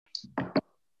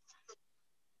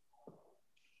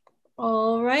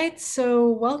All right, so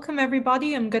welcome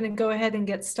everybody. I'm going to go ahead and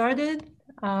get started.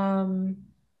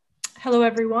 Hello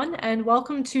everyone, and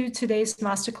welcome to today's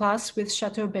masterclass with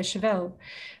Chateau Beychevelle.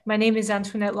 My name is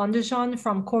Antoinette Londejean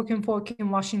from Cork and Fork in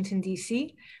Washington,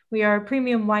 D.C. We are a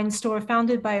premium wine store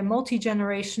founded by a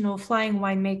multi-generational flying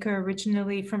winemaker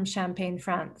originally from Champagne,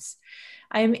 France.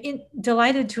 I am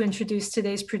delighted to introduce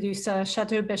today's producer,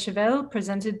 Chateau Beychevelle,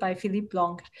 presented by Philippe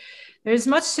Blanc. There is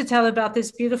much to tell about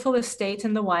this beautiful estate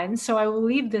and the wine, so I will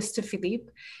leave this to Philippe.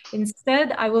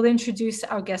 Instead, I will introduce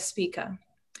our guest speaker.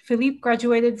 Philippe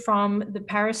graduated from the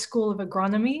Paris School of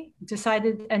Agronomy,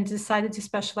 decided to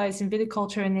specialize in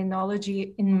viticulture and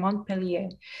enology in Montpellier.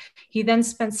 He then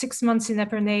spent 6 months in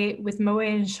Epernay with Moet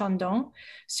and Chandon.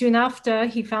 Soon after,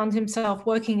 he found himself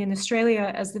working in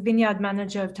Australia as the vineyard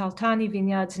manager of Taltani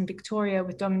Vineyards in Victoria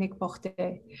with Dominique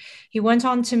Portet. He went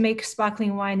on to make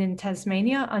sparkling wine in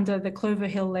Tasmania under the Clover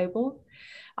Hill label.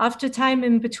 After time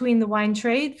in between the wine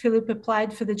trade, Philippe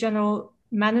applied for the general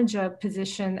manager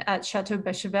position at Chateau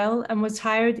Beychevelle and was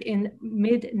hired in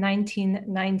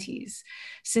mid-1990s.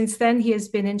 Since then, he has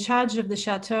been in charge of the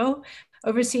chateau,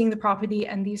 overseeing the property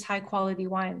and these high quality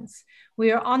wines.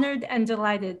 We are honored and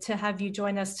delighted to have you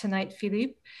join us tonight,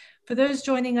 Philippe. For those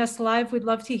joining us live, we'd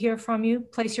love to hear from you.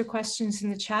 Place your questions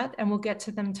in the chat and we'll get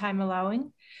to them time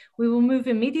allowing. We will move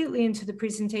immediately into the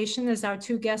presentation as our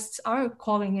two guests are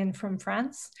calling in from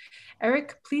France.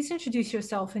 Eric, please introduce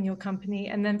yourself and your company,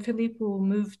 and then Philippe will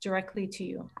move directly to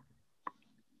you.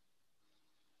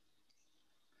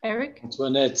 Eric?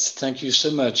 Antoinette, thank you so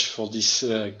much for these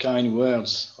kind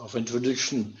words of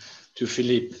introduction to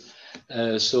Philippe.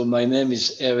 So my name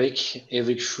is Eric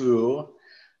Chouot.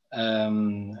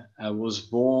 I was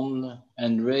born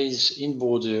and raised in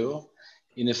Bordeaux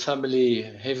in a family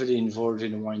heavily involved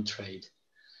in the wine trade.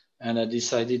 And I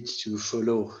decided to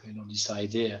follow this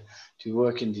idea to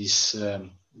work in this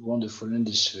wonderful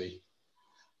industry.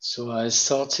 So I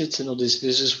started this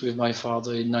business with my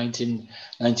father in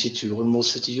 1992,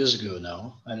 almost 30 years ago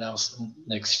now, and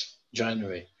next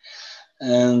January.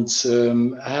 And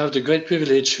I have the great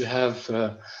privilege to have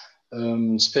a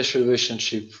special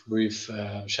relationship with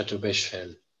Chateau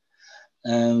Beychevelle.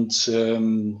 And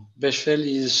Beychevelle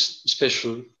is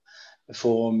special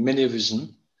for many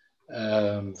reasons.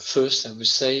 First, I would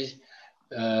say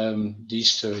the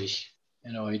history.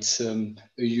 It's a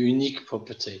unique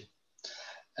property.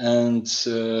 And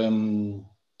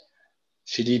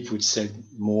Philippe would say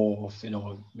more of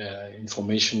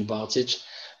information about it.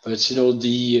 But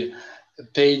the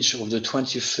page of the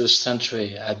 21st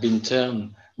century have been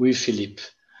turned with Philippe,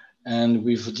 and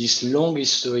with this long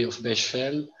history of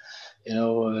Beychevelle,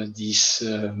 this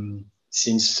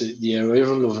since the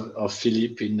arrival of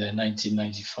Philippe in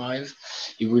 1995,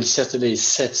 he will certainly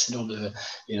set the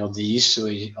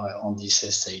history on this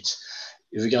estate.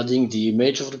 Regarding the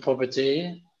image of the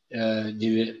property,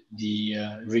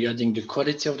 regarding the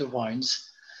quality of the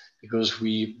wines, because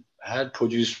we had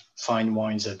produced fine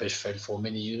wines at Beychevelle for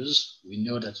many years. We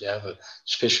know that we have a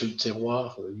special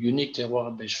terroir, a unique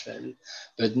terroir at Beychevelle,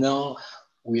 but now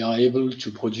we are able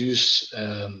to produce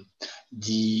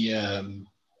the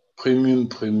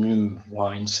premium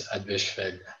wines at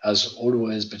Beychevelle, as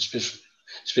always, but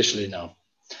especially now.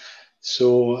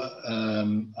 So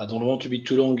I don't want to be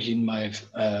too long in my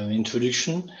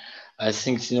introduction. I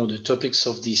think the topics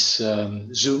of this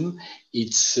Zoom,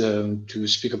 it's to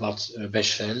speak about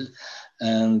Beychevelle,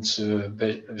 and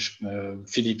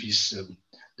Philippe is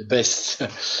the best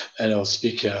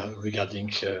speaker regarding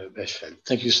Beychevelle.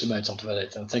 Thank you so much,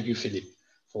 Antoinette, and thank you, Philippe,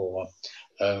 for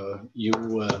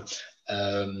your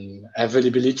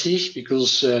availability,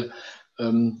 because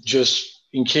just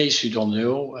in case you don't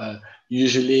know,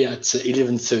 usually at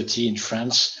 11:30 in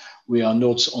France, we are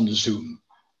not on the Zoom,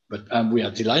 but we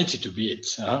are delighted to be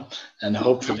it, and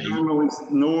hopefully. I'm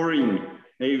snoring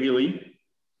heavily,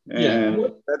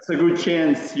 and that's a good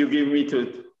chance you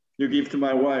give to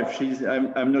my wife.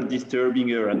 I'm not disturbing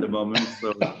her at the moment,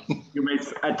 so you make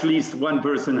at least one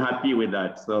person happy with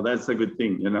that. So that's a good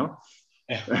thing,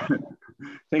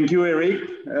 Thank you, Eric.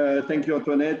 Thank you,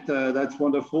 Antoinette. That's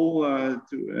wonderful.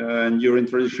 And your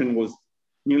introduction was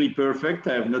nearly perfect.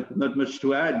 I have not much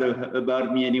to add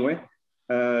about me anyway.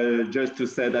 Just to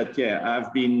say that,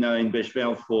 I've been in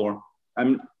Beychevelle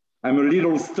I'm a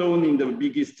little stone in the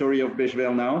big history of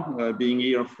Beychevelle now, being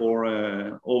here for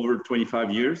over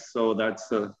 25 years. So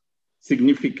that's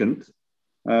significant.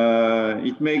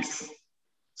 It makes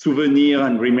souvenir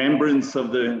and remembrance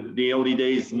of the early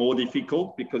days more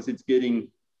difficult because it's getting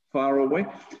far away,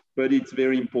 but it's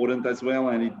very important as well.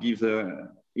 And it gives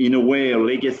in a way, a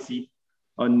legacy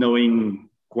on knowing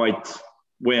quite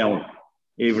well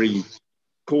every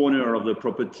corner of the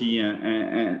property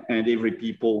and every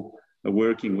people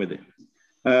working with it.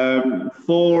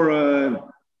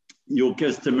 For your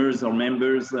customers or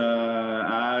members,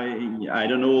 I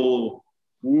don't know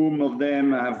whom of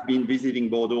them have been visiting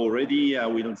Bordeaux already. I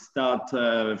will start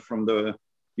from the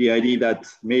idea that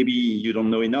maybe you don't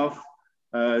know enough.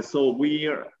 So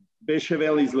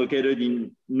Beychevelle is located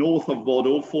in north of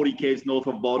Bordeaux, 40 km north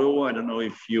of Bordeaux. I don't know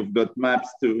if you've got maps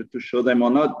to show them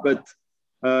or not, but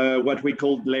what we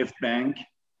call left bank.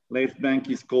 Left bank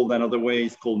is called another way,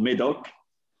 is called Médoc,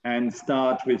 and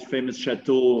start with famous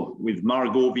chateau with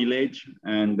Margaux village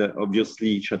and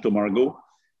obviously Chateau Margaux.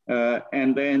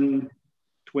 And then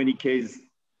 20 km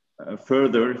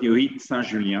further, you hit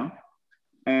Saint-Julien.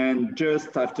 And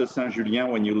just after Saint-Julien,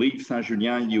 when you leave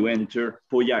Saint-Julien, you enter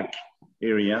Pauillac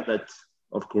area that,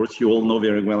 of course, you all know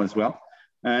very well as well.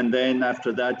 And then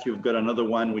after that, you've got another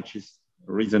one, which is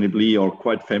reasonably or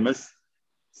quite famous,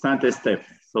 Saint-Estèphe.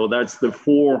 So that's the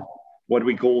four, what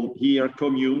we call here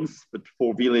communes, but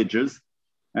 4 villages.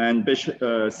 And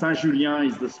Saint-Julien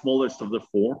is the smallest of the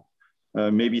 4.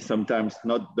 Maybe sometimes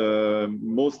not the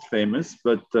most famous,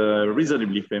 but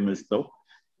reasonably famous though.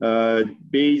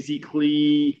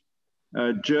 Basically,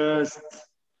 just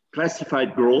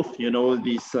classified growth, you know,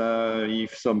 this,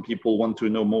 if some people want to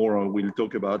know more, we'll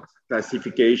talk about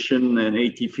classification and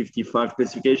 80-55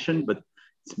 classification, but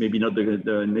it's maybe not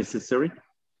the necessary.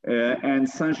 And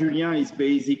Saint-Julien is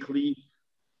basically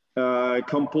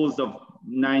composed of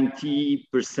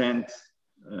 90%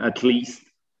 at least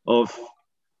of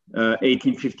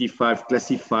 1855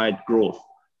 classified growth.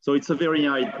 So it's a very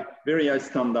high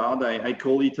standard. I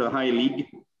call it a high league.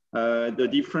 The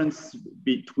difference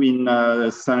between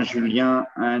Saint-Julien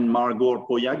and Margaux or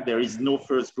Pauillac, there is no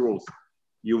first growth.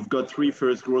 You've got 3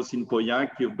 first growths in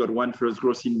Pauillac, you've got 1 first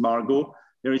growth in Margaux.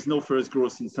 There is no first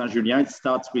growth in Saint-Julien. It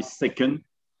starts with second,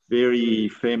 very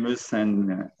famous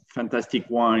and fantastic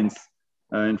wines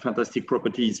and fantastic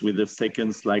properties with the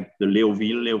seconds like the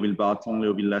Léoville Barton,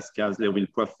 Léoville Lascaz, Léoville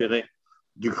Poiferret,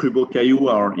 Du Cru Beaucaillou,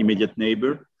 our immediate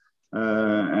neighbor.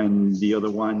 And the other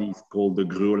one is called the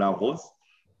Gruau La Rose.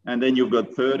 And then you've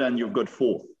got third and you've got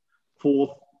fourth.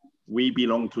 Fourth, we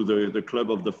belong to the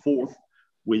club of the fourth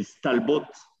with Talbot,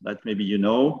 that maybe you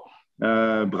know,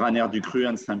 Braner du Cru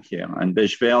and Saint-Pierre. And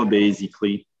Beychevelle,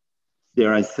 basically,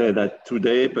 dare I say that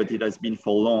today, but it has been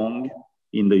for long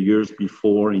in the years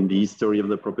before in the history of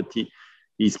the property,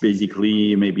 is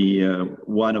basically maybe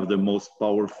one of the most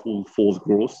powerful fourth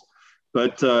growth.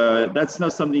 But that's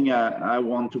not something I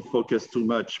want to focus too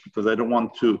much because I don't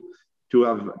want to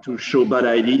show bad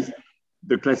ideas.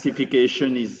 The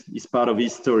classification is part of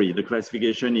history. The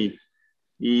classification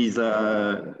is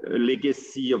a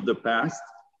legacy of the past,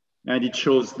 and it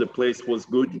shows the place was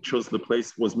good. It shows the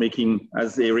place was making,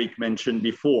 as Eric mentioned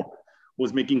before,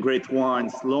 was making great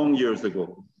wines long years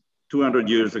ago. 200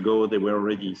 years ago, they were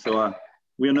already. So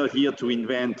we're not here to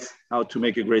invent how to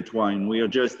make a great wine. We are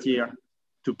just here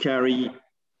to carry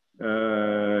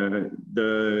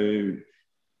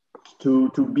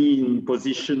to be in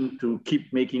position to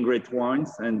keep making great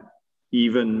wines and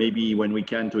even maybe when we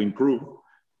can to improve,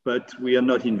 but we are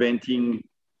not inventing,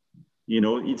 you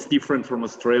know, it's different from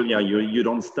Australia. You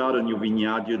don't start a new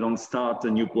vineyard, you don't start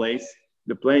a new place.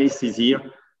 The place is here.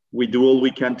 We do all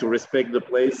we can to respect the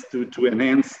place, to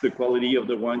enhance the quality of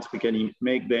the wines we can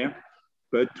make there,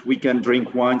 but we can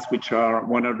drink wines which are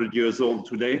 100 years old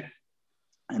today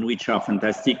and which are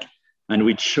fantastic and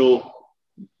which show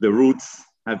the roots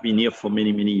have been here for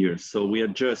many, many years. So we are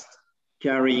just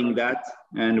carrying that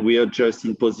and we are just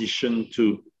in position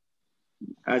to,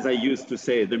 as I used to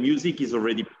say, the music is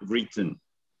already written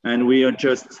and we are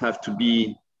just have to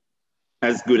be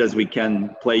as good as we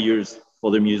can players for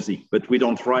the music, but we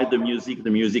don't write the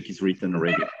music is written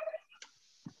already.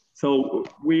 So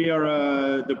we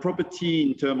are, the property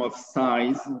in terms of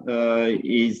size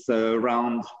is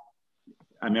around,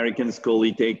 Americans call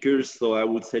it acres, so I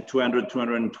would say 200,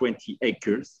 220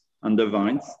 acres under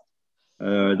vines.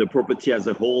 The property as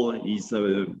a whole is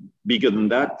bigger than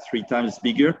that, 3 times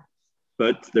bigger,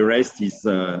 but the rest is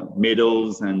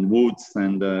meadows and woods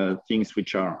and things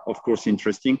which are of course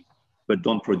interesting, but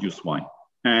don't produce wine.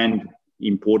 And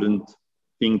important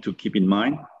thing to keep in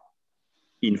mind,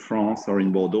 in France or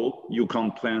in Bordeaux, you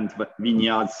can't plant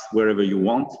vineyards wherever you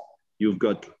want. You've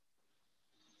got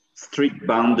strict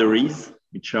boundaries,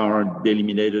 which are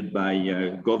delimited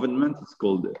by government. It's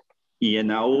called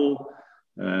INAO,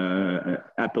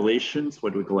 appellations,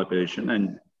 what we call appellation.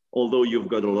 And although you've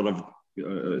got a lot of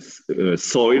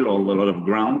soil or a lot of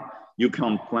ground, you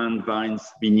can't plant vines,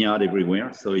 vineyard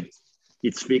everywhere. So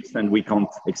it's fixed and we can't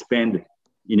expand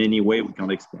in any way, we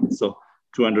can't expand. So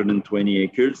 220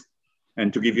 acres.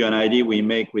 And to give you an idea, we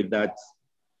make with that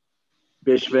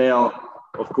Beychevelle,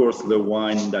 of course, the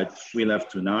wine that we'll have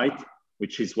tonight,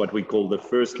 which is what we call the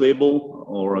first label,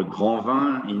 or a grand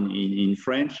vin in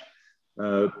French.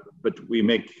 But we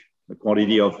make a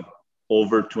quantity of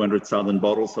over 200,000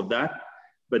 bottles of that.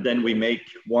 But then we make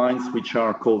wines which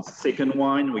are called second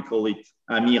wine. We call it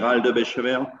Amiral de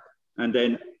Beychevelle. And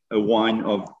then a wine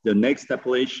of the next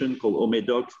appellation called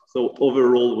Haut-Médoc. So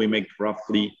overall, we make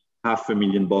roughly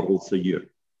 500,000 bottles a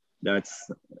year. That's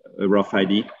a rough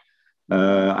idea.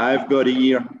 I've got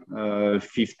here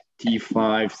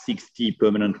 55, 60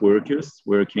 permanent workers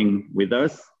working with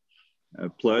us,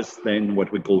 plus then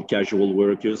what we call casual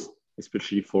workers,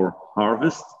 especially for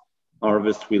harvest.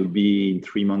 Harvest will be in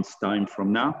 3 months' time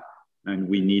from now, and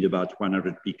we need about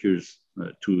 100 pickers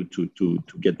to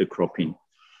get the crop in.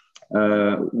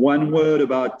 One word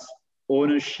about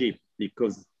ownership,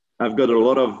 because I've got a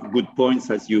lot of good points,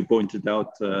 as you pointed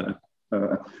out,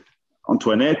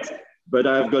 Antoinette, but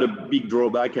I've got a big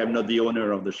drawback. I'm not the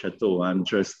owner of the chateau. I'm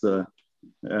just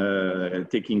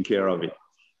taking care of it.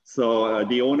 So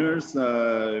the owners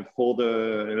for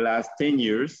the last 10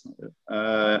 years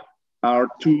are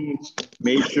two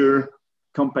major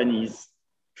companies,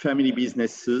 family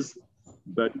businesses,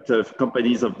 but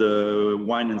companies of the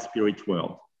wine and spirit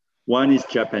world. One is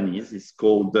Japanese. It's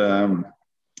called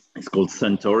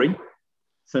Suntory.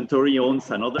 Suntory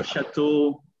owns another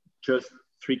chateau just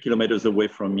 3 kilometers away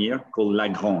from here called La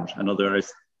Grange, another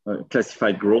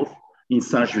classified growth in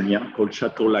Saint-Julien called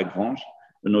Chateau La Grange. I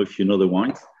don't know if you know the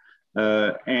wines.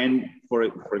 And for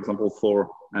example, for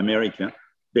America,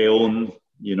 they own,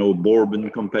 bourbon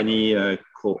company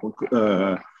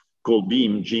called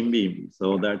Jim Beam.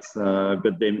 So that's,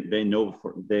 but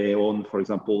they own, for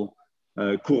example,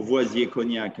 Courvoisier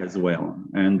Cognac as well.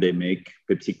 And they make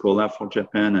Pepsi Cola for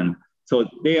Japan. And so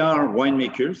they are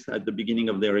winemakers at the beginning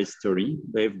of their history.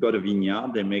 They've got a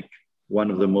vineyard. They make one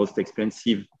of the most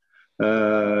expensive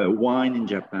wine in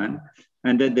Japan.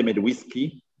 And then they made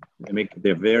whiskey.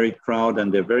 They're very proud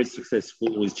and they're very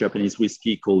successful with Japanese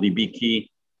whiskey called Hibiki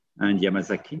and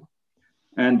Yamazaki.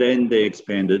 And then they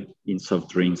expanded in soft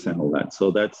drinks and all that.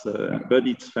 So that's, but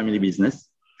it's family business.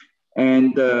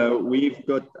 And we've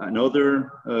got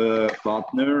another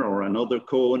partner or another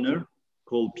co-owner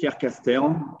called Pierre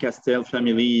Castel. Castel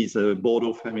family is a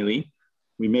Bordeaux family.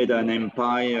 We made an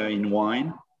empire in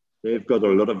wine. They've got a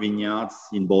lot of vineyards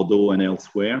in Bordeaux and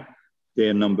elsewhere.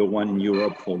 They're number one in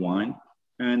Europe for wine.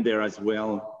 And they're as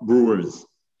well brewers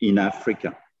in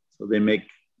Africa. So they make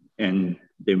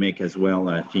as well,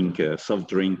 I think, soft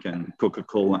drink and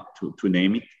Coca-Cola, to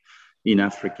name it, in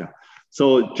Africa.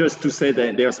 So just to say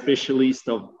that they're specialists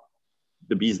of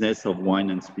the business of wine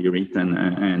and spirit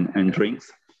and drinks.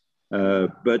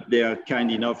 But they are kind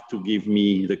enough to give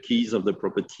me the keys of the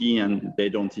property, and they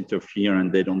don't interfere,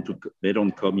 and they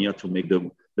don't come here to make the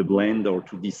blend or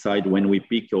to decide when we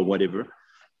pick or whatever.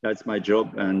 That's my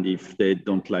job. And if they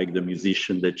don't like the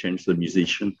musician, they change the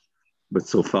musician. But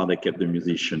so far they kept the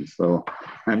musician. So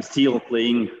I'm still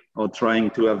playing or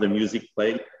trying to have the music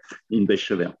play in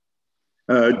Beychevelle.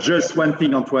 Just one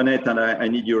thing, Antoinette, and I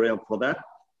need your help for that.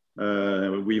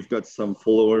 We've got some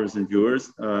followers and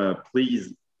viewers.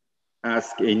 Please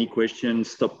ask any question,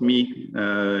 stop me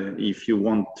if you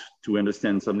want to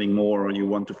understand something more, or you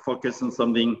want to focus on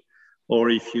something,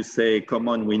 or if you say, come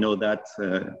on, we know that,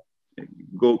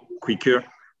 go quicker,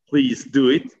 please do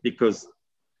it, because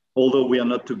although we are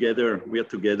not together, we are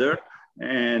together.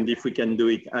 And if we can do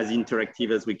it as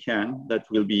interactive as we can, that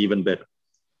will be even better.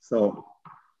 So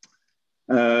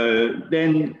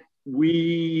then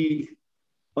we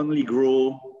only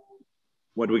grow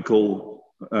what we call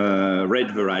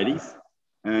red varieties.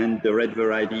 And the red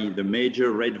variety, the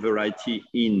major red variety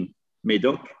in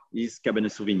Médoc is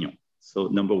Cabernet Sauvignon. So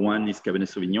number one is Cabernet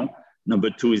Sauvignon.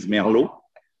 Number two is Merlot.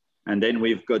 And then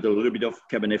we've got a little bit of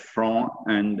Cabernet Franc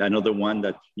and another one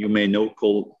that you may know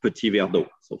called Petit Verdot.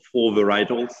 So 4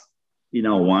 varietals in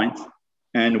our wines.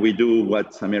 And we do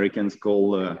what Americans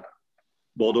call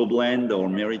Bordeaux blend or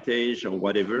Meritage or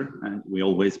whatever. And we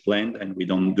always blend, and we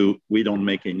don't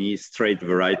make any straight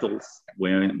varietals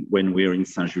when we're in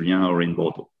Saint-Julien or in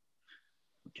Bordeaux.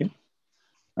 Okay.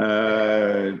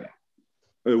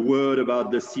 A word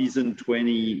about the season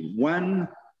 21.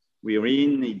 We're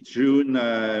in June.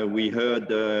 We heard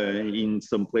in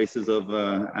some places of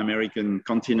American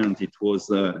continent, it was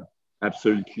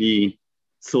absolutely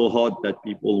so hot that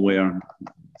people were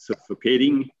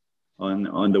suffocating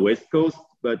on the West Coast.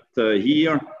 But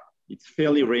here, it's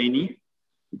fairly rainy.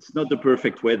 It's not the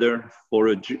perfect weather for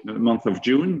a month of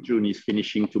June. June is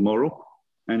finishing tomorrow.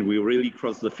 And we really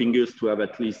cross the fingers to have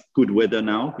at least good weather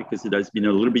now, because it has been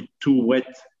a little bit too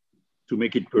wet to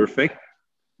make it perfect.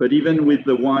 But even with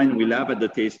the wine we'll have at the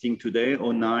tasting today,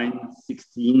 09,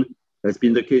 16, that's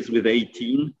been the case with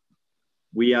 18.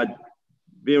 We had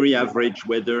very average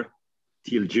weather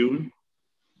till June,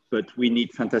 but we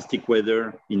need fantastic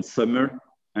weather in summer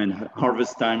and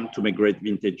harvest time to make great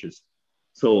vintages.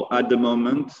 So at the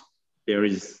moment, there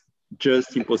is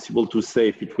just impossible to say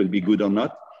if it will be good or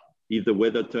not. If the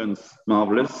weather turns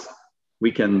marvelous,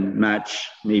 we can match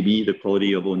maybe the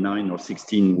quality of 09 or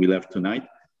 16 we'll have tonight,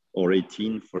 or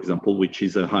 18, for example, which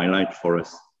is a highlight for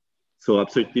us. So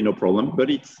absolutely no problem, but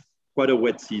it's quite a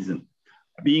wet season.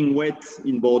 Being wet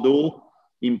in Bordeaux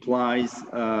implies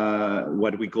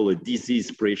what we call a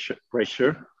disease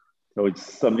pressure. So it's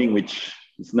something which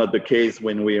is not the case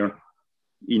when we're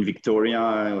in Victoria,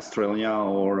 Australia,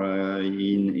 or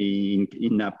in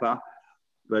Napa,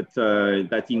 but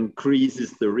that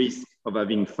increases the risk of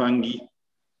having fungi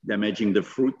damaging the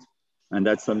fruit. And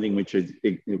that's something which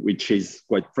is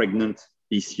quite pregnant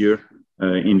this year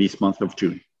in this month of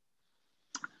June.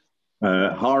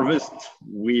 Harvest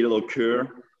will occur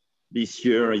this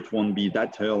year. It won't be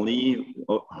that early.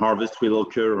 Harvest will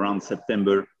occur around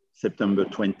September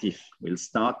 20th will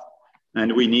start.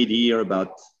 And we need here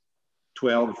about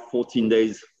 12, 14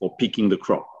 days for picking the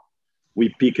crop. We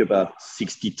pick about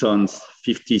 60 tons,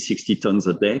 50, 60 tons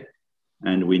a day.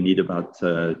 And we need about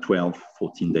 12,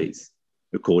 14 days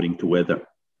according to weather.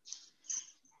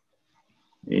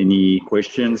 Any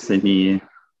questions? Yep,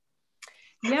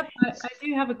 I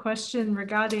do have a question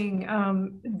regarding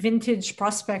vintage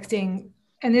prospecting.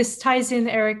 And this ties in,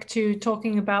 Eric, to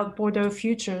talking about Bordeaux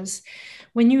futures.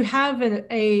 When you have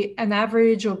an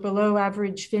average or below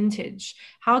average vintage,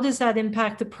 how does that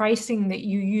impact the pricing that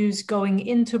you use going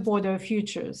into Bordeaux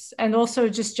futures? And also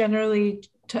just generally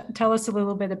tell us a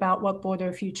little bit about what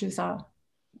Bordeaux futures are.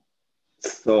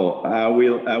 So I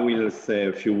will say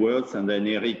a few words, and then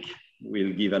Eric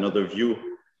will give another view,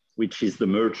 which is the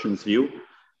merchant's view.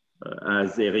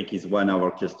 As Eric is one of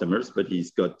our customers, but he's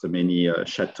got many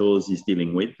chateaus he's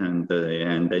dealing with, and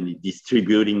then he's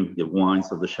distributing the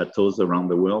wines of the chateaus around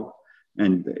the world,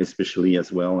 and especially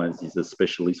as well as he's a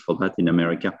specialist for that in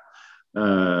America.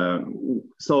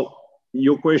 So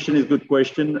your question is a good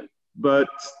question, but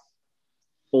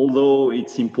although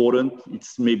it's important,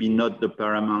 it's maybe not the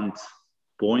paramount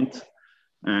point,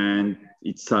 and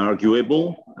it's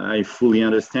arguable, I fully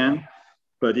understand,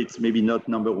 but it's maybe not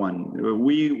number one.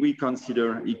 We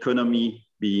consider economy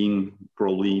being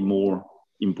probably more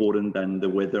important than the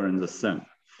weather and the sun.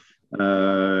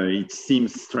 It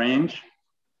seems strange,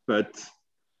 but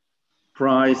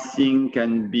pricing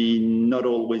can be not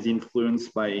always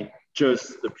influenced by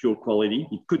just the pure quality.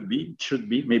 It could be, it should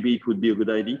be, maybe it would be a good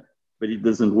idea, but it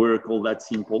doesn't work all that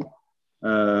simple.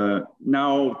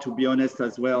 Now, to be honest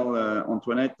as well,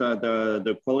 Antoinette,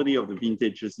 the quality of the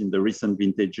vintages in the recent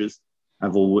vintages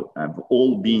have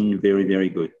all been very, very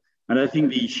good. And I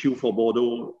think the issue for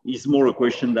Bordeaux is more a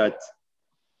question that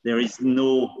there is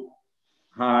no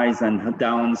highs and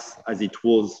downs as it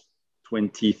was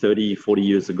 20, 30, 40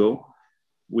 years ago,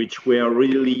 which were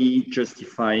really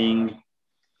justifying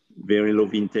very low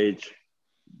vintage,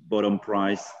 bottom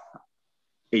price,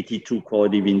 82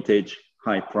 quality vintage,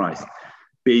 high price.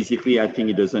 Basically, I think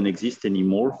it doesn't exist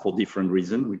anymore for different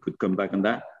reasons. We could come back on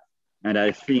that. And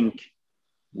I think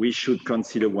we should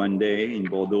consider one day in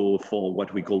Bordeaux, for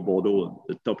what we call Bordeaux,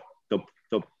 the top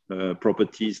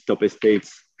properties, top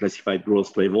estates, classified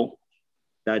growth level,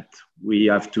 that we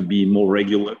have to be more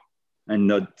regular and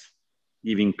not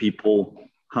giving people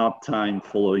hard time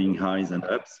following highs and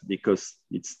ups, because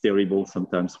it's terrible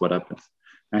sometimes what happens.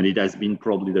 And it has been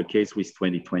probably the case with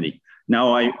 2020.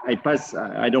 Now I pass,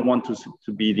 I don't want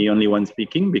to be the only one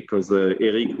speaking, because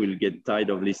Eric will get tired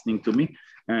of listening to me.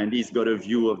 And he's got a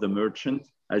view of the merchant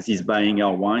as he's buying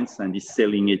our wines and he's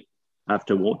selling it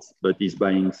afterwards, but he's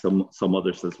buying some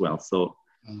others as well. So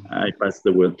I pass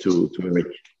the word to Eric.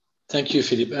 Thank you,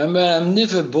 Philippe. I'm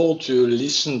never bored to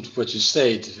listen to what you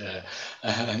said,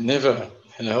 never,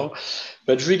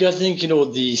 But regarding,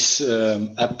 this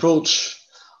approach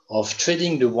of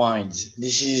trading the wines,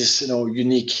 this is,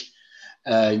 unique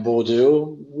in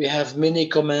Bordeaux. We have many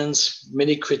comments,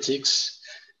 many critics,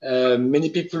 many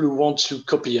people who want to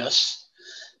copy us.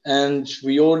 And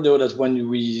we all know that when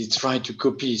we try to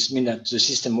copy, it means that the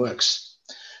system works.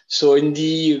 So in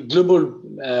the global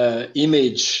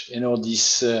image,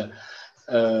 this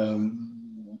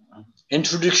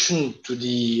introduction to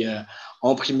the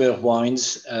en primeur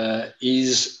wines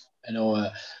is,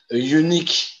 a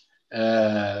unique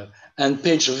and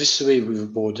page of history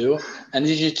with Bordeaux, and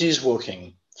it is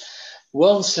working.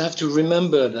 once you have to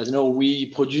remember that, we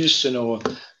produce,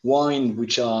 wine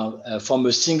which are from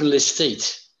a single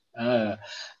estate.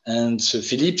 And so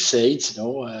Philippe said,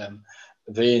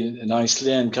 very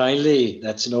nicely and kindly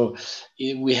that,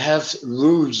 we have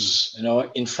rules,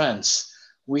 in France.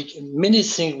 Many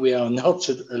things we are not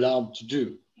allowed to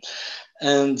do.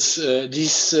 And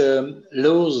these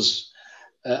laws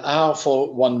are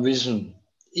for one reason,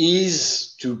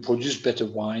 is to produce better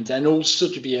wines and also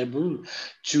to be able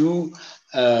to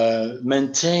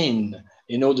maintain,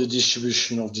 the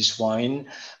distribution of this wine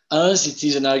as it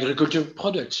is an agricultural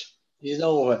product.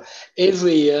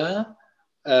 Every year,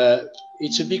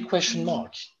 it's a big question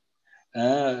mark.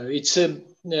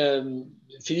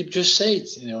 Philippe just said,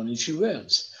 in a few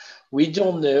words, we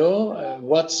don't know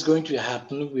what's going to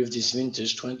happen with this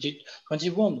vintage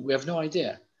 2021. We have no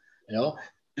idea.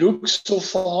 Looks so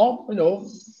far,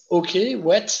 okay,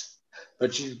 wet,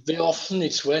 but very often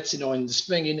it's wet, in the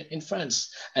spring in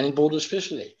France and in Bordeaux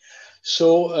especially.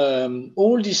 So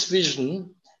all this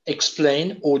vision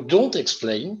explain or don't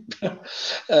explain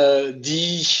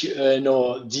this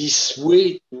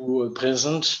way to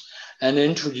present and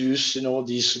introduce,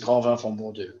 this Grand Vin from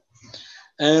Bordeaux.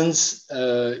 And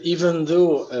even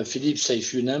though Philippe said a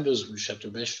few numbers with Chateau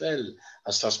Beychevelle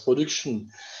as far as production,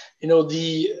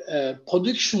 the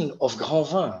production of Grand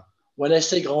Vin, when I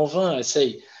say Grand Vin, I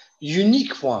say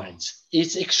unique wines.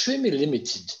 It's extremely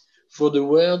limited for the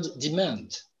world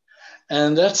demand.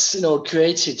 And that's,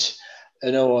 created,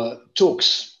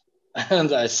 talks.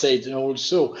 And I said,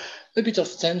 also a bit of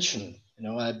tension.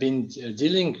 I've been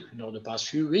dealing, the past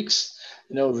few weeks,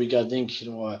 regarding,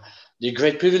 the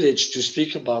great privilege to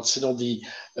speak about, the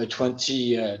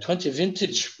 2020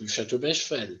 vintage with Chateau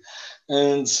Beychevelle.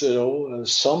 And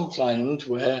some clients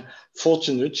were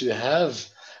fortunate to have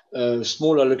a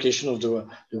small allocation of the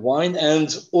wine,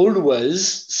 and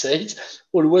always said,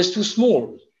 always too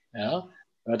small. Yeah,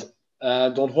 but I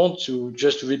don't want to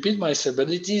just repeat myself,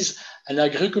 but it is an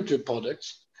agricultural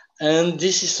product. And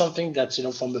this is something that,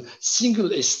 from a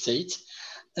single estate.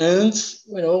 And,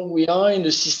 we are in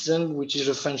a system which is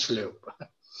a French law.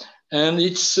 And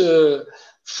it's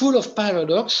full of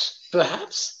paradox,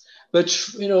 perhaps, but,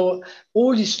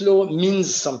 all this law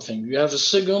means something. You have a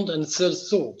second and third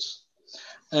thought.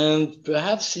 And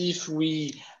perhaps if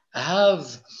we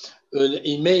have an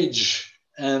image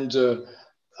and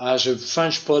as a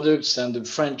French products and the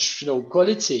French,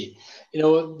 quality,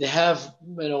 they have,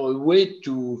 a way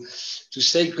to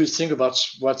say good thing about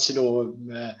what,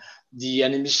 the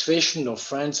administration of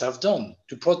France have done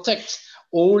to protect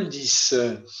all these,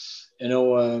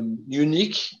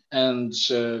 unique and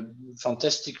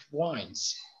fantastic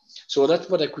wines. So that's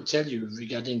what I could tell you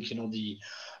regarding, the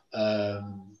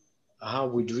how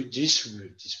we do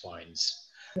distribute these wines.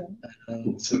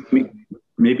 And,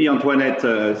 maybe Antoinette,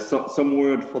 some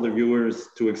word for the viewers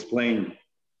to explain.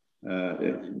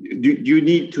 Do you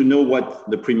need to know what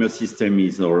the premier system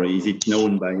is, or is it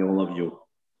known by all of you?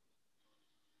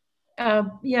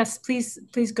 Yes,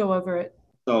 please go over it.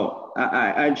 So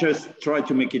I just try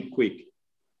to make it quick.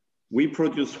 We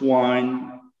produce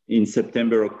wine in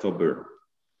September, October.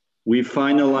 We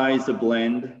finalize the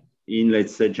blend in,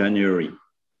 let's say, January.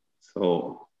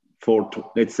 So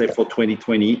let's say for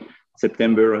 2020,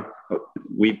 September,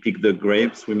 we pick the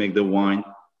grapes, we make the wine.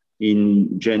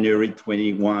 In January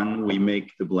 21, we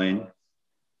make the blend.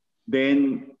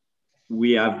 Then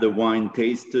we have the wine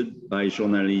tasted by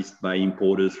journalists, by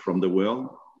importers from the world.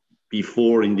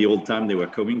 Before, in the old time, they were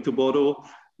coming to Bordeaux.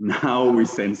 Now we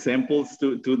send samples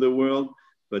to the world,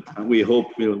 but we hope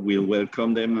we'll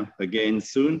welcome them again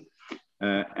soon.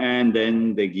 And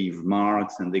then they give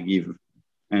marks and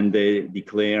they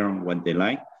declare what they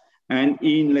like. And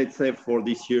in, let's say, for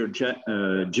this year,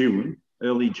 June,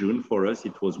 early June for us,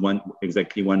 it was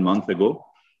exactly 1 month ago,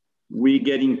 we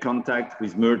get in contact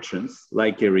with merchants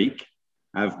like Eric.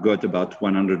 I've got about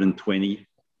 120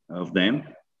 of them,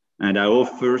 and I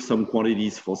offer some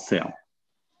quantities for sale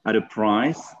at a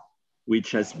price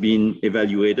which has been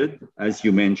evaluated, as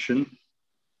you mentioned,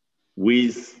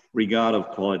 with regard of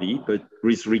quality, but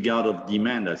with regard of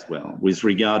demand as well, with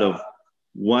regard of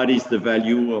what is the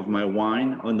value of my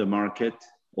wine on the market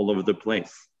all over the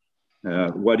place.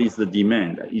 What is the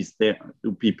demand?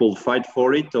 Do people fight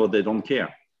for it or they don't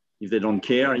care? If they don't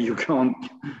care, you can't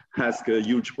ask a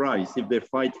huge price. If they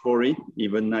fight for it,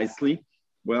 even nicely,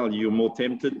 well, you're more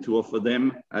tempted to offer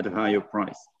them at a higher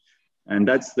price. And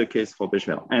that's the case for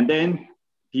Beychevelle. And then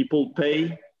people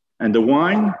pay, and the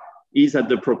wine is at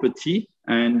the property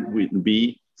and will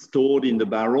be stored in the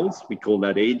barrels. We call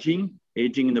that aging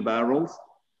in the barrels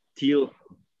till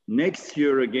next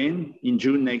year again, in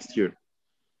June next year.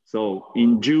 So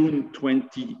in June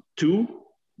 22,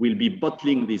 we'll be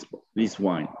bottling this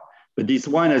wine. But this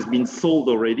wine has been sold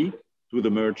already to the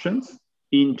merchants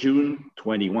in June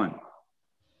 21.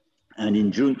 And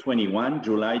in June 21,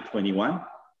 July 21,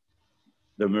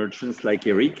 the merchants like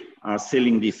Eric are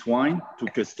selling this wine to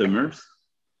customers,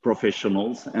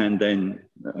 professionals, and then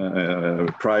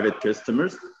private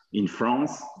customers in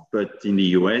France, but in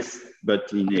the US,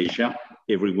 but in Asia,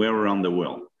 everywhere around the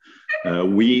world.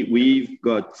 We've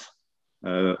got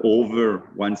over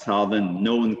 1,000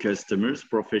 known customers,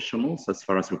 professionals, as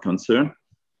far as we're concerned,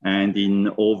 and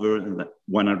in over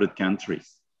 100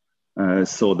 countries.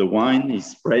 So the wine is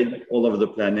spread all over the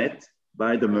planet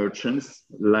by the merchants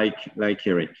like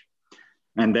Eric.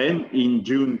 And then in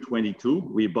June 22,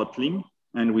 we're bottling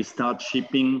and we start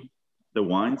shipping the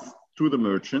wines to the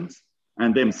merchants,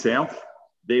 and themselves,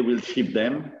 they will ship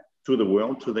them to the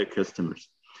world, to their customers.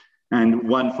 And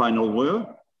one final word,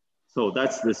 so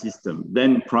that's the system.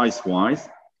 Then price-wise,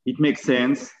 it makes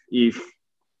sense if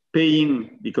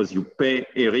paying, because you pay,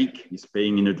 Eric is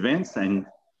paying in advance, and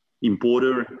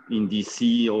importer in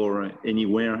DC or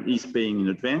anywhere is paying in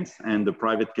advance, and the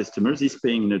private customers is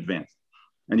paying in advance.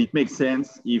 And it makes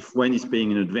sense if when he's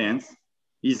paying in advance,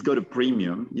 he's got a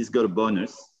premium, he's got a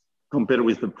bonus, compared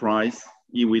with the price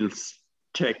he will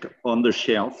check on the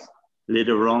shelf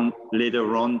later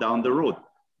on down the road.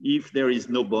 If there is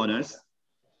no bonus,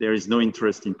 there is no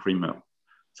interest in premium.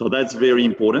 So that's very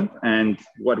important. And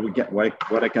what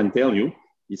I can tell you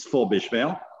is for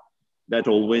Beychevelle, that's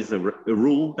always a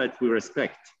rule that we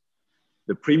respect.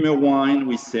 The premium wine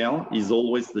we sell is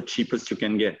always the cheapest you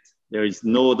can get. There is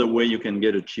no other way you can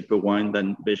get a cheaper wine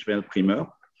than Beychevelle Primeur,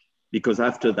 because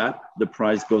after that, the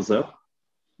price goes up,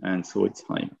 and so it's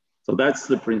high. So that's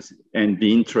the principle and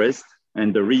the interest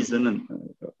and the reason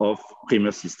of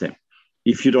Primeur system.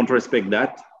 If you don't respect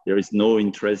that, there is no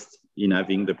interest in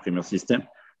having the Primeur system.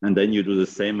 And then you do the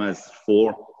same as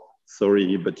for,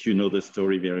 sorry, but you know the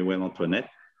story very well, Antoinette,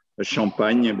 a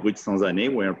Champagne Brut Sans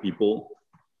Année, where people,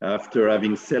 after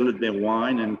having sold their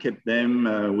wine and kept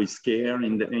them with care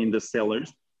in the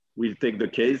cellars, will take the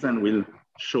case and will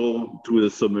show to the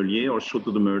sommelier or show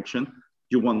to the merchant,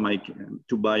 you want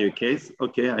to buy a case?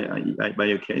 Okay, I buy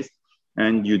a case,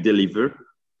 and you deliver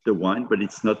the wine, but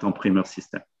it's not on Primeur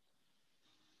system.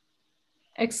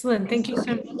 Excellent. Thank you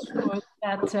so much for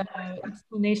that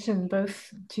explanation,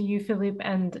 both to you, Philippe,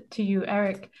 and to you,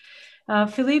 Eric.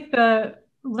 Philippe,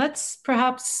 let's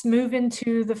perhaps move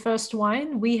into the first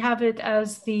wine. We have it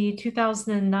as the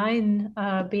 2009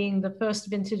 being the first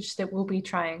vintage that we'll be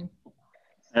trying.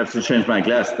 I have to change my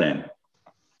glass then.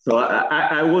 So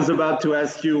I was about to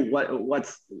ask you,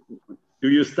 do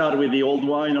you start with the old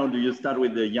wine or do you start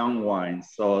with the young wine?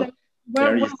 So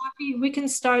we're happy. We can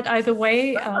start either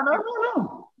way.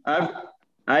 No.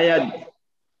 I had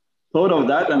thought of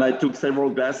that and I took several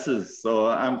glasses, so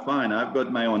I'm fine. I've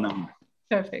got my own number.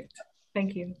 Perfect.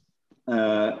 Thank you.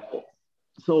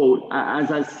 So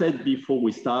as I said before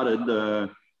we started,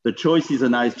 the choice is a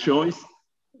nice choice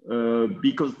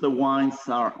because the wines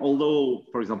are, although,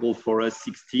 for example, for us,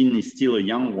 16 is still a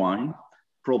young wine,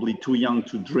 probably too young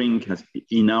to drink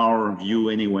in our view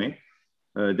anyway.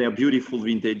 They're beautiful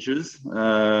vintages,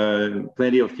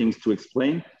 plenty of things to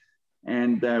explain.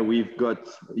 And we've got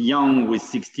young with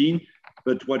 16,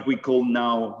 but what we call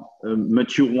now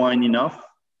mature wine enough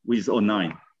with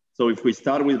 09. So if we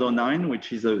start with 09,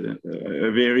 which is a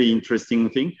very interesting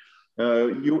thing,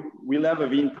 you will have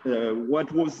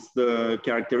what was the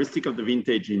characteristic of the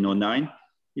vintage in 09?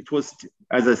 It was,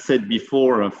 as I said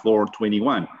before, for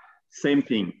 21, same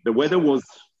thing. The weather was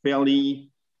fairly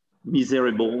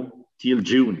miserable till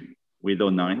June with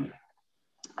 09,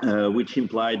 which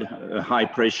implied a high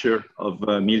pressure of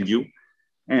mildew.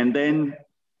 And then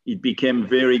it became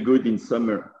very good in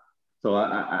summer. So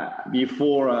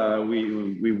before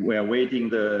we were waiting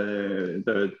to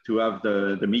have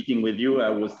the meeting with you, I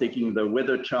was taking the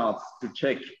weather charts to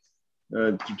check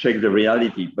the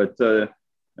reality. But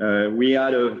we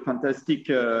had a fantastic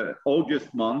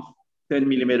August month, 10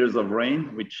 millimeters of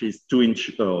rain, which is 4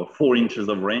 inches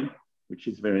of rain, which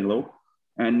is very low,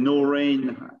 and no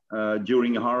rain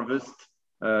during harvest.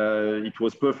 It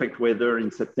was perfect weather in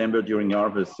September during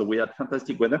harvest. So we had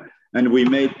fantastic weather, and we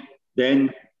made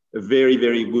then a very,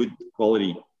 very good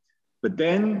quality. But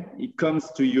then it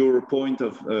comes to your point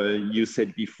of, you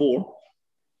said before,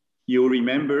 you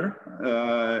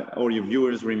remember, or your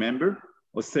viewers remember,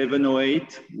 07,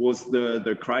 08 was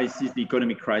the crisis, the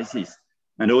economic crisis.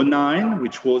 And 09,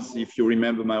 which was, if you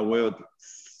remember my word,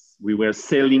 we were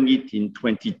selling it in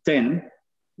 2010,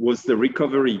 was the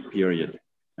recovery period.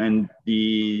 And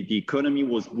the economy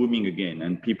was booming again,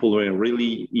 and people were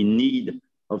really in need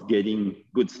of getting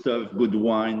good stuff, good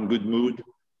wine, good mood,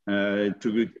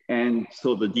 and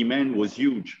so the demand was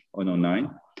huge on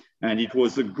 09. And it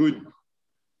was a good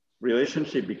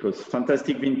relationship because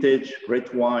fantastic vintage,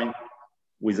 great wine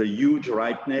with a huge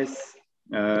ripeness,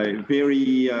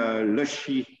 very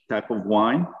lushy type of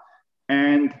wine.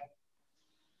 And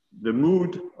the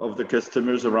mood of the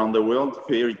customers around the world,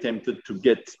 very tempted to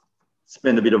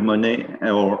spend a bit of money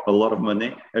or a lot of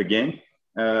money again.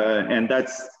 And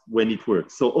that's when it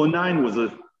worked. So 09 was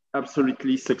an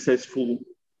absolutely successful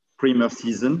premier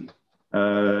season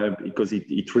because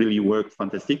it really worked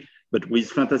fantastic. But with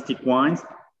fantastic wines,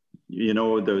 you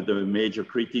know, the major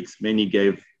critics, many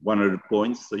gave 100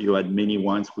 points. So you had many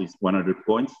wines with 100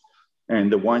 points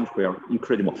and the wines were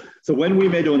incredible. So when we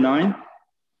made 09,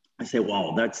 I said,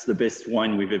 wow, that's the best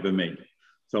wine we've ever made.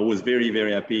 So I was very,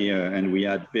 very happy and we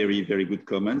had very, very good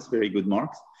comments, very good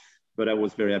marks, but I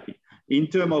was very happy. In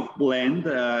terms of blend,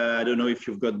 I don't know if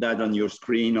you've got that on your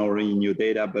screen or in your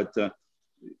data, but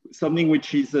something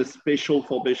which is special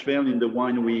for Beychevelle in the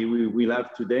wine we'll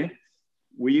have today.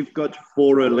 We've got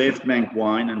for a left bank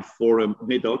wine and for a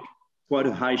Médoc, quite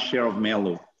a high share of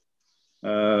Merlot.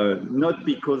 Not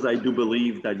because I do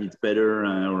believe that it's better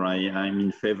or I'm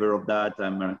in favor of that.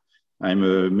 I'm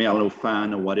a Merlot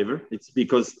fan or whatever. It's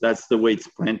because that's the way it's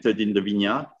planted in the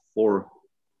vineyard for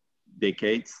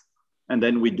decades. And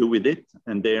then we do with it.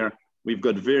 And there we've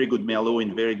got very good Merlot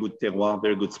in very good terroir,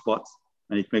 very good spots.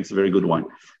 And it makes a very good wine.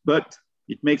 But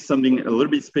it makes something a little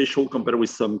bit special compared with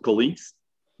some colleagues.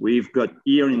 We've got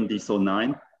here in this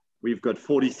 09, we've got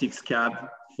 46 Cab,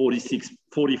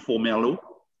 44 Merlot,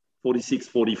 46,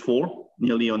 44,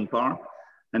 nearly on par,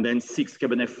 and then 6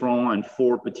 Cabernet Franc and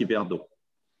 4 Petit Verdot.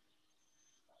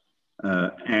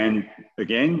 And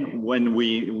again, when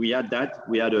we had that,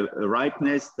 we had a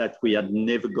ripeness that we had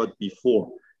never got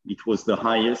before. It was the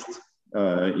highest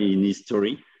in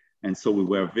history. And so we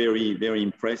were very, very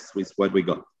impressed with what we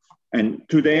got. And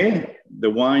today, the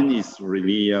wine is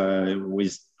really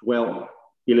with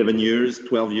 11 years,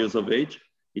 12 years of age.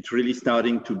 It's really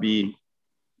starting to be,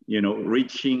 you know,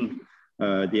 reaching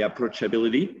the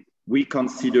approachability. We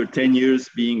consider 10 years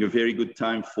being a very good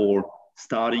time for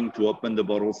starting to open the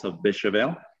bottles of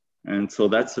Beychevelle. And so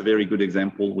that's a very good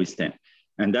example we stand.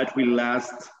 And that will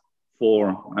last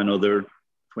for another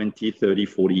 20, 30,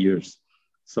 40 years.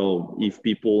 So if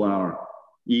people are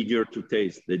eager to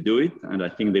taste, they do it, and I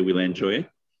think they will enjoy it.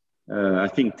 I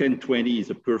think 10, 20 is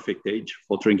a perfect age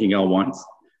for drinking our wines.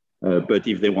 But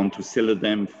if they want to cellar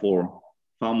them for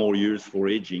far more years for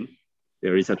aging,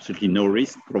 there is absolutely no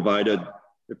risk, provided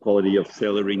the quality of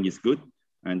cellaring is good,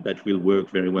 and that will work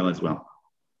very well as well.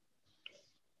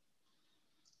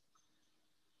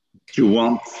 Do you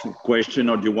want a question,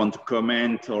 or do you want to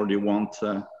comment, or do you want...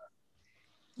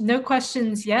 No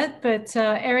questions yet, but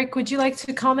Eric, would you like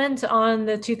to comment on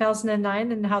the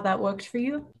 2009 and how that worked for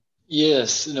you?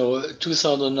 Yes,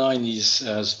 2009 is,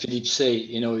 as Philippe say,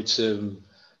 it's a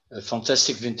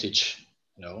fantastic vintage,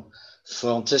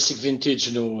 fantastic vintage,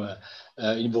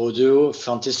 in Bordeaux,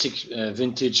 fantastic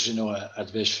vintage,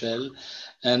 at Beychevelle,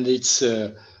 and it's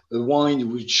a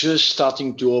wine which just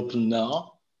starting to open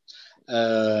now,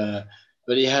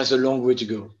 but it has a long way to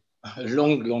go, a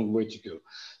long way to go.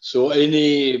 So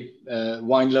any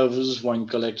wine lovers, wine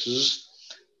collectors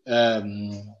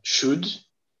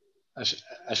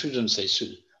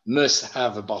must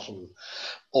have a bottle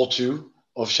or two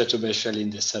of Chateau Beychevelle in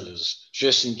their cellars,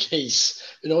 just in case,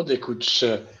 they could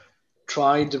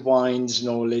try the wines,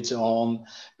 later on.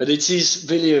 But it is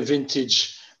really a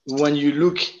vintage. When you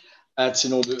look at,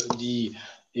 the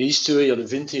history of the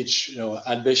vintage,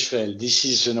 at Beychevelle, this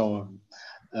is,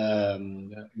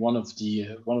 one of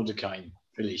the kind.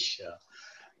 Really,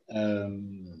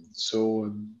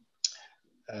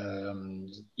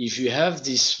 if you have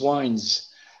these wines,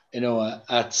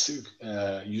 at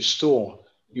your store,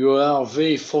 you are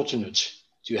very fortunate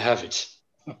to have it.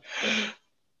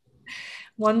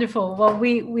 Wonderful. Well,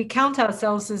 we count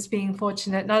ourselves as being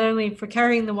fortunate, not only for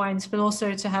carrying the wines, but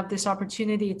also to have this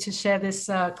opportunity to share this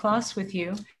class with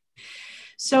you.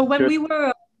 So when we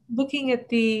were looking at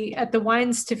the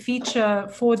wines to feature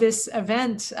for this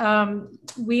event,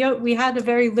 we had a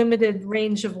very limited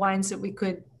range of wines that we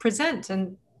could present,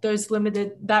 and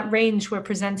that range we're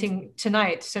presenting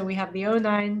tonight. So we have the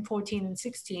 09, 14, and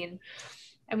 16,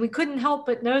 and we couldn't help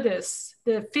but notice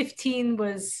the 15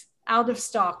 was out of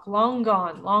stock, long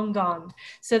gone.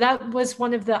 So that was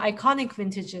one of the iconic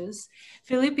vintages.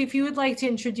 Philippe, if you would like to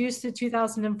introduce the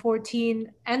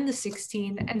 2014 and the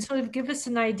 16 and sort of give us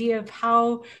an idea of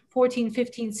how 14,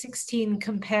 15, 16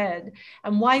 compared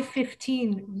and why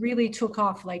 15 really took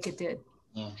off like it did.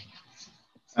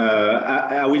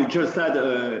 I will just add,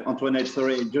 Antoinette,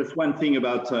 sorry, just one thing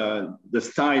about the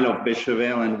style of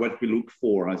Beychevelle and what we look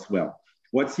for as well.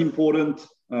 What's important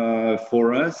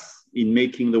for us in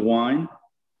making the wine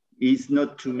is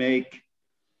not to make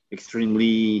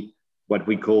extremely what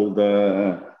we call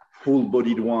the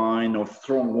full-bodied wine or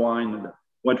strong wine.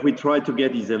 What we try to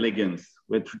get is elegance.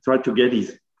 What we try to get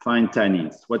is fine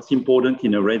tannins. What's important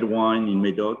in a red wine in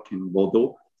Médoc, in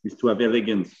Bordeaux, is to have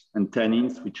elegance and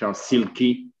tannins, which are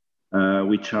silky,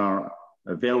 which are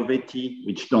velvety,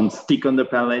 which don't stick on the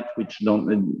palate, which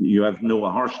don't, you have no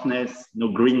harshness,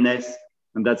 no greenness,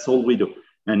 and that's all we do.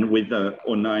 And with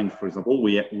 09, for example,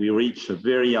 we reached a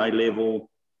very high level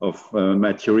of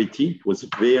maturity. It was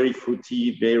very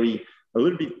fruity, a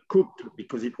little bit cooked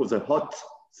because it was a hot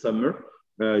summer.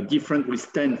 Different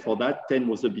with 10 for that. 10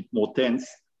 was a bit more tense.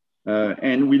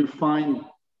 And we'll find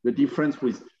the difference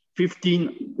with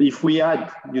 15. If we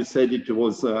add, you said it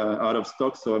was out of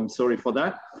stock, so I'm sorry for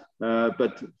that.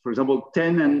 But for example,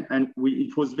 10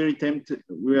 it was very tempted.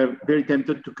 We were very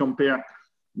tempted to compare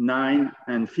 9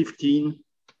 and 15,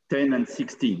 10 and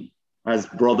 16 as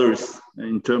brothers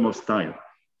in terms of style.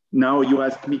 Now you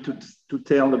asked me to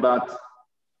tell about,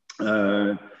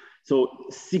 so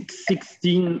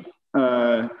 16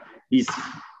 is,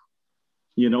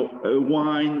 you know, a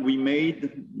wine we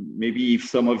made. Maybe if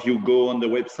some of you go on the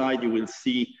website, you will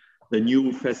see the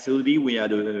new facility. We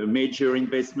had a major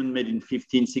investment made in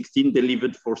 15, 16,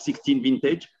 delivered for 16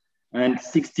 vintage. And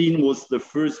 16 was the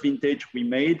first vintage we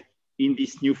made in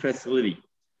this new facility.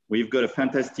 We've got a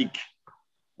fantastic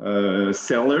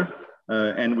cellar,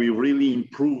 and we really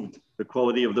improved the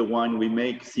quality of the wine we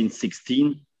make since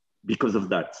 16 because of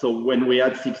that. So when we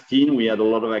had 16, we had a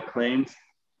lot of acclaims.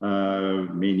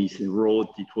 Many wrote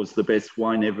it was the best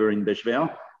wine ever in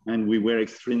Beychevelle, and we were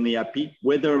extremely happy.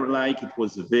 Weather-like, it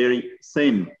was very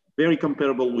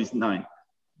comparable with 9.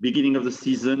 Beginning of the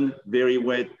season, very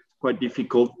wet, quite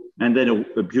difficult, and then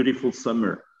a beautiful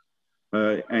summer.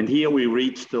 And here we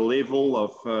reached a level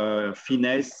of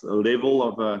finesse, a level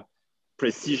of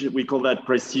precision. We call that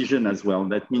precision as well.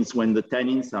 That means when the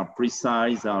tannins are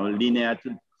precise, are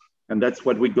lineated, and that's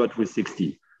what we got with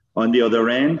 16. On the other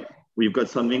end, we've got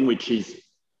something which is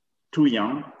too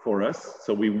young for us,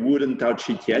 so we wouldn't touch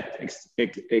it yet,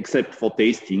 except for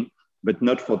tasting, but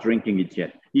not for drinking it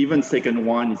yet. Even second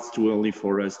wine, it's too early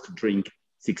for us to drink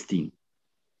 16.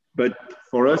 But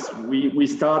for us, we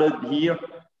started here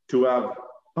to have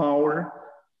power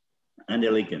and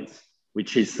elegance,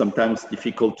 which is sometimes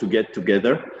difficult to get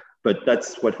together, but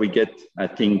that's what we get, I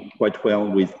think, quite well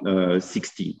with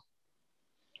 16.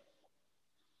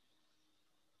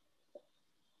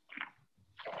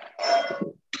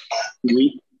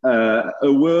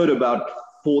 A word about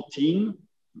 14,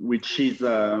 which is,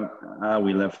 I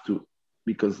will have to,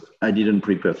 because I didn't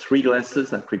prepare 3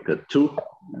 glasses, I prepared 2.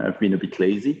 I've been a bit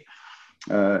lazy.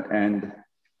 And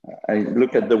I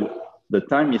look at the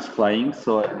time is flying.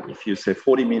 So if you say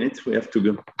 40 minutes, we have to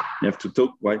go, you have to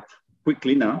talk quite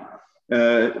quickly now.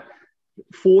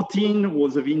 14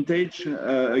 was a vintage,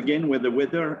 again, where the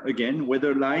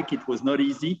weather-like, it was not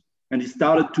easy. And it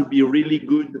started to be really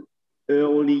good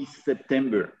early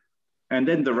September. And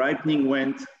then the ripening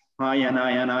went high and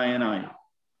high and high and high.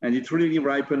 And it really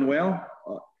ripened well,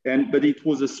 but it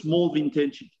was a small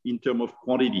vintage in terms of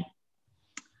quantity.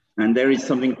 And there is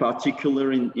something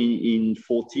particular in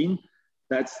 14.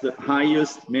 That's the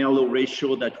highest Merlot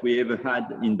ratio that we ever had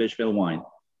in Beychevelle wine.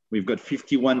 We've got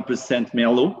 51%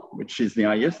 Merlot, which is the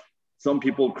highest. Some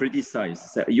people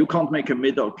criticize, say, you can't make a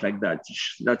Médoc like that.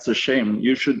 That's a shame.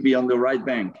 You should be on the right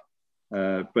bank.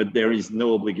 But there is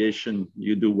no obligation.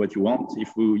 You do what you want. If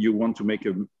you want to make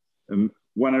a 100%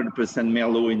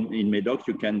 Merlot in Médoc,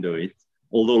 you can do it.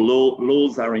 Although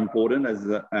laws are important,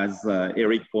 as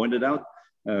Eric pointed out.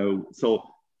 So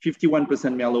 51%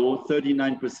 Merlot,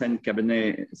 39%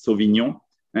 Cabernet Sauvignon,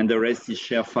 and the rest is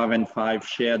shared 5 and 5,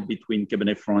 shared between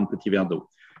Cabernet Franc and Petit Verdot.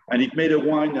 And it made a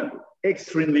wine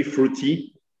extremely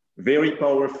fruity, very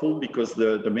powerful because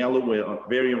the Merlot were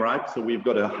very ripe. So we've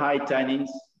got a high tannins.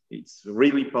 It's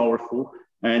really powerful,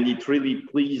 and it really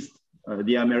pleased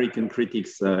the American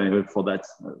critics for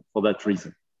that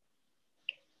reason.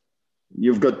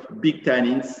 You've got big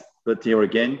tannins, but here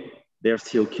again, they're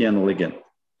silky and elegant.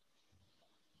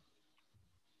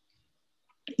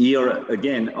 Here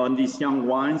again, on these young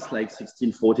wines like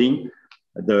 1614,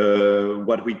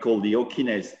 what we call the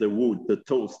oakiness, the wood, the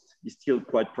toast is still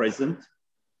quite present.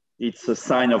 It's a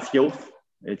sign of youth.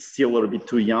 It's still a little bit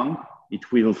too young.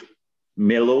 It will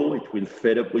mellow, it will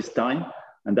fade up with time.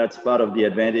 And that's part of the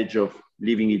advantage of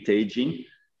leaving it aging.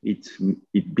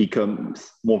 It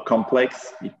becomes more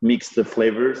complex. It mixes the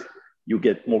flavors. you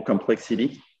get more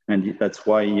complexity. And that's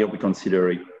why here we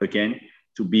consider it, again,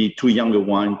 to be too young a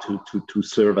wine to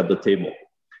serve at the table.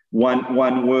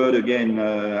 One word again,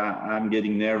 I'm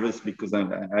getting nervous because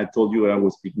I told you I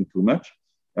was speaking too much.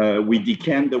 We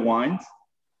decant the wines.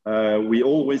 We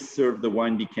always serve the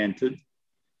wine decanted.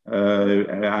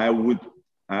 I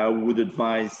would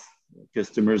advise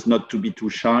customers not to be too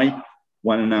shy.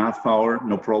 1.5 hours,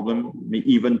 no problem.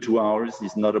 Even 2 hours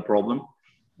is not a problem.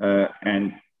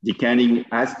 And decanting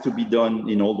has to be done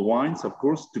in old wines, of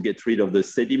course, to get rid of the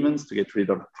sediments, to get rid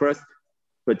of the crust.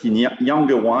 But in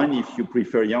younger wine, if you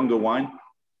prefer younger wine,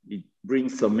 it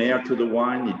brings some air to the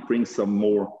wine, it brings some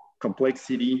more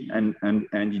complexity, and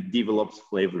it develops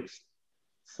flavors.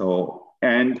 So,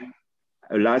 and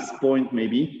a last point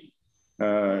maybe,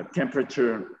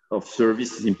 temperature of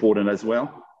service is important as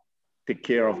well. Take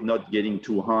care of not getting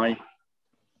too high.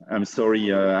 I'm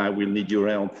sorry, I will need your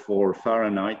help for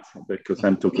Fahrenheit because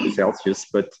I'm talking Celsius,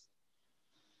 but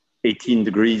 18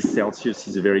 degrees Celsius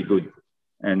is very good.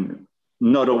 And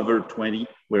not over 20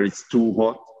 where it's too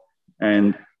hot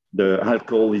and the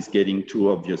alcohol is getting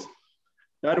too obvious.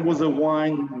 That was a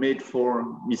wine made for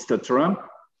Mr. Trump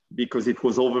because it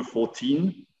was over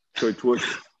 14. So it was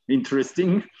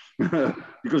interesting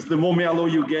because the more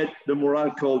Merlot you get, the more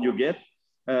alcohol you get.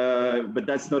 But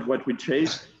that's not what we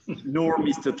chase, nor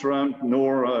Mr. Trump,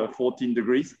 nor 14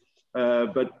 degrees.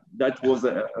 But that was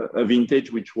a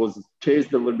vintage which was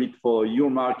chased a little bit for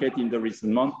your market in the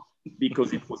recent month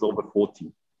because it was over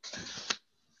 40.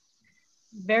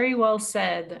 Very well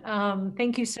said.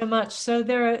 Thank you so much. So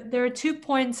there are 2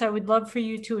 points I would love for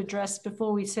you to address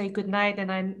before we say goodnight,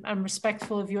 and I'm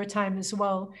respectful of your time as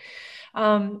well.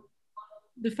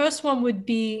 The first one would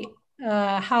be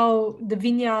how the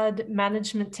vineyard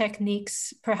management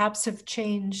techniques perhaps have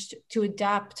changed to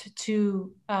adapt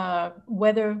to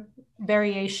weather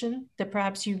variation that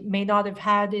perhaps you may not have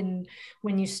had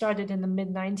when you started in the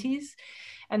mid-90s.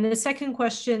 And the second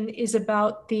question is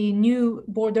about the new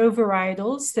Bordeaux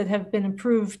varietals that have been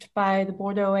approved by the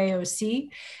Bordeaux AOC,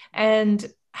 and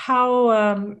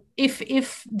how,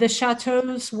 if the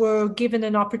chateaus were given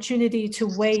an opportunity to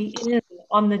weigh in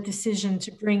on the decision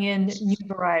to bring in new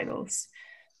varietals.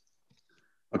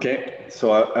 Okay,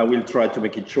 so I will try to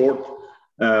make it short.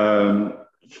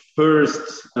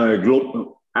 First,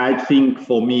 I think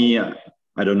for me,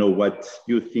 I don't know what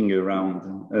you think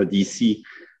around DC,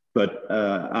 but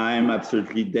I'm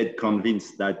absolutely dead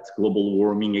convinced that global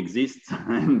warming exists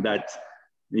and that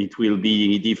it will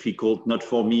be difficult, not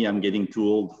for me, I'm getting too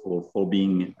old for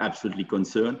being absolutely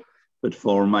concerned, but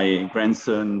for my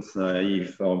grandsons,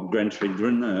 or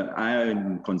grandchildren,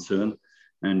 I'm concerned,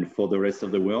 and for the rest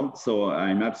of the world. So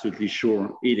I'm absolutely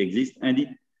sure it exists. And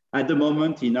at the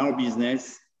moment in our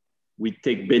business, we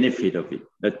take benefit of it.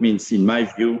 That means, in my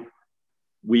view,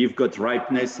 we've got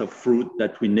ripeness of fruit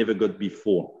that we never got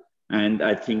before. And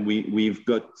I think we've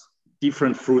got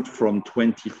different fruit from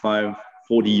 25,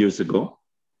 40 years ago,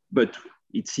 but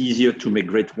it's easier to make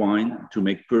great wine, to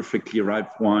make perfectly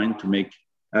ripe wine, to make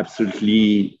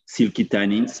absolutely silky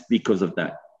tannins because of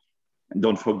that. And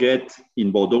don't forget,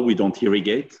 in Bordeaux, we don't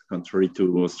irrigate, contrary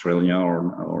to Australia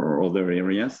or other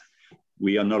areas.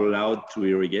 We are not allowed to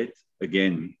irrigate.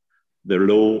 Again, the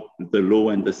law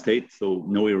and the state, so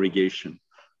no irrigation.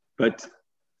 But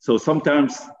so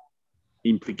sometimes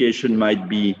implication might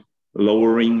be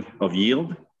lowering of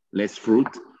yield, less fruit,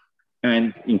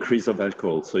 and increase of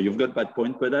alcohol. So you've got that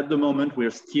point, but at the moment, we're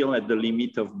still at the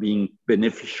limit of being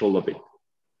beneficial of it.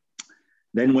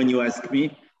 Then when you ask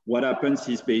me, what happens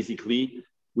is basically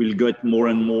we'll get more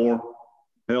and more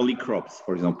early crops,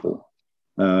 for example.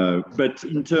 But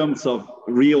in terms of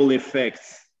real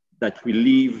effects that we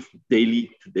live daily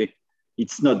today,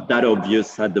 it's not that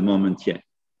obvious at the moment yet.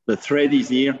 The thread is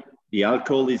here, the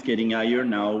alcohol is getting higher.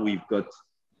 Now we've got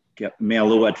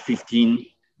Merlot at 15,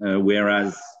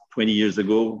 whereas 20 years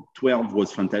ago, 12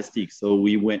 was fantastic. So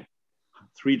we went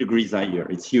 3 degrees higher,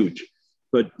 it's huge.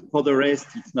 But for the rest,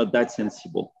 it's not that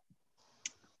sensible.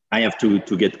 I have to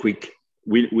get quick.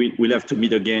 We'll have to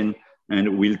meet again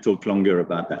and we'll talk longer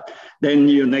about that. Then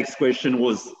your next question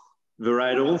was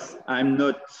varietals. I'm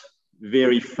not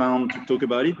very fond to talk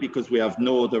about it because we have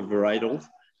no other varietals.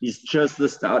 It's just the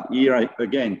start here.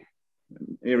 Again,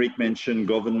 Eric mentioned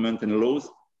government and laws.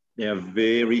 They are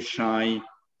very shy.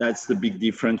 That's the big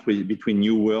difference between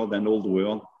New World and Old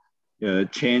World.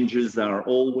 Changes are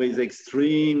always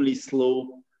extremely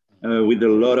slow with a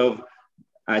lot of,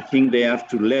 I think they have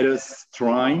to let us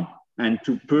try and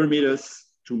to permit us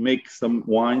to make some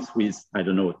wines with, I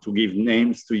don't know, to give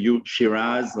names to you,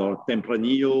 Shiraz or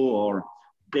Tempranillo, or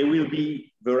there will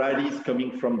be varieties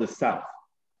coming from the south.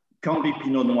 Can't be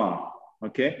Pinot Noir,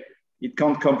 okay? it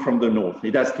can't come from the north.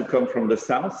 It has to come from the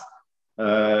south.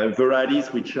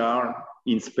 Varieties which are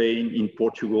in Spain, in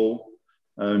Portugal,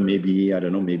 maybe, I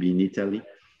don't know, maybe in Italy,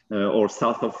 or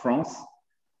south of France.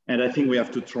 And I think we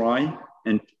have to try,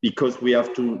 and because we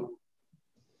have to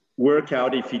work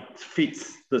out if it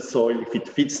fits the soil, if it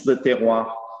fits the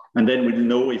terroir, and then we'll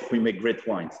know if we make great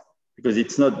wines. Because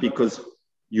it's not because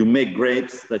you make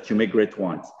grapes that you make great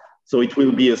wines. So it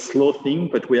will be a slow thing,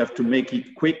 but we have to make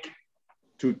it quick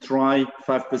to try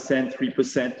 5%,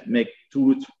 3%, make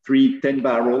 2, 3, 10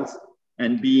 barrels,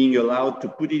 and being allowed to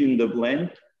put it in the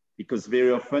blend, because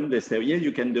very often they say, yeah,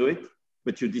 you can do it,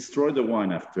 but you destroy the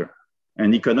wine after.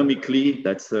 And economically,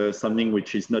 that's something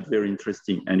which is not very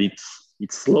interesting. And it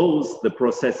slows the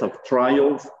process of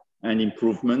trials and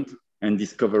improvement and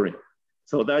discovery.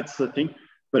 So that's the thing.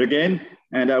 But again,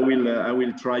 and I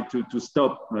will try to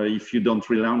stop if you don't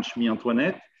relaunch me,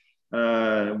 Antoinette.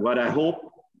 What I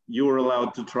hope, you're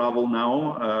allowed to travel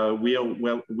now. We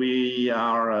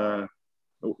are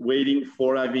waiting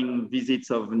for having visits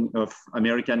of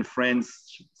American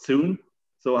friends soon.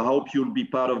 So I hope you'll be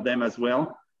part of them as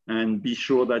well. And be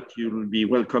sure that you'll be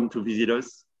welcome to visit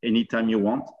us anytime you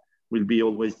want. We'll be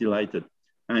always delighted.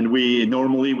 And we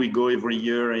normally go every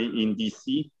year in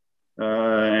DC.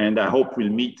 And I hope we'll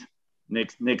meet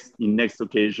next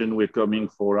occasion. We're coming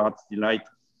for Arts Delight.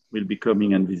 We'll be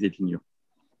coming and visiting you.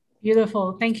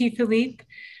 Beautiful. Thank you, Philippe.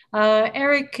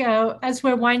 Eric, as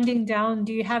we're winding down,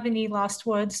 do you have any last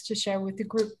words to share with the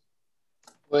group?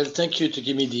 Well, thank you to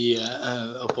give me the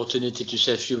opportunity to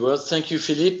say a few words. Thank you,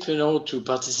 Philippe, to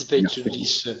participate to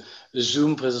this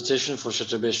Zoom presentation for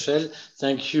Chateau Beychevelle.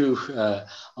 Thank you,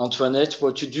 Antoinette,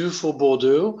 what you do for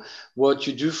Bordeaux, what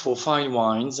you do for fine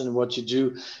wines, and what you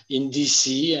do in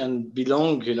DC and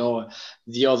belong,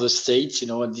 the other states.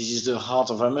 This is the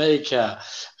heart of America,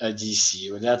 DC.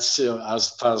 Well, that's as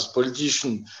far as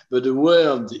politician, but the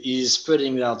world is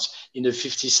spreading out in the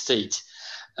 50 states.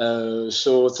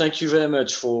 So thank you very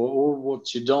much for all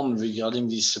what you've done regarding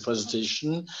this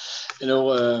presentation.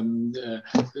 Regarding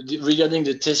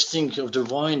the testing of the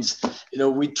wines,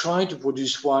 we try to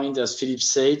produce wine, as Philippe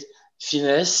said,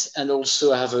 finesse, and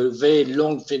also have a very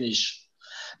long finish.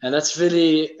 And that's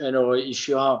really, if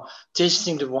you are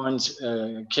tasting the wines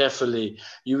carefully,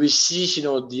 you will see,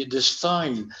 the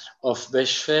style of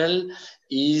Beychevelle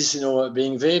is,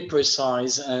 being very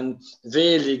precise and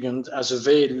very elegant, as a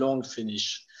very long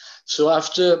finish. So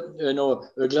after,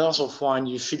 a glass of wine,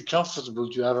 you feel comfortable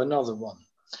to have another one.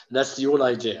 That's the whole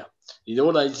idea. The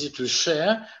whole idea to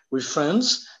share with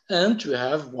friends and to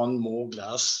have one more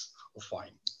glass of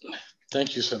wine.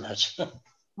 Thank you so much.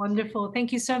 Wonderful.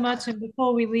 Thank you so much. And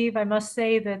before we leave, I must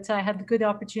say that I had the good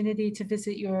opportunity to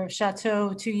visit your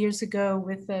chateau 2 years ago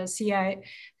with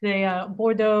the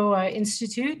Bordeaux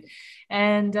Institute.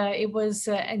 And it was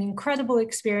an incredible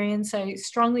experience. I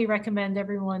strongly recommend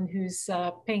everyone who's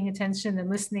paying attention and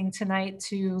listening tonight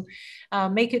to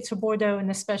make it to Bordeaux, and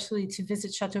especially to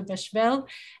visit Chateau Beychevelle.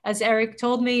 As Eric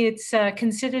told me, it's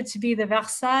considered to be the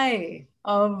Versailles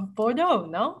of Bordeaux,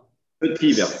 no?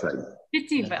 Petit Versailles.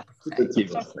 Petit Versailles. Petit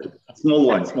Versailles. Small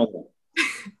one.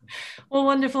 Well,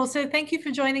 wonderful. So thank you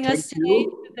for joining us today.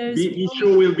 Be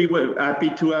sure we'll be happy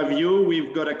to have you.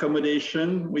 We've got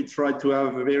accommodation. We try to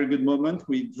have a very good moment.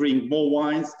 We drink more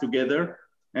wines together.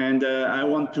 And I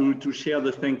want to share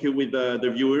the thank you with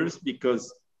the viewers,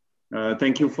 because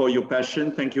thank you for your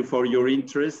passion. Thank you for your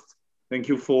interest. Thank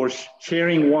you for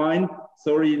sharing wine.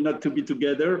 Sorry not to be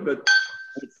together, but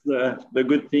it's the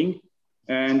good thing.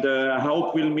 And I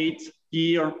hope we'll meet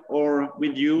here or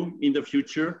with you in the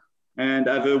future. And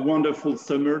have a wonderful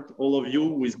summer, all of you,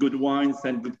 with good wines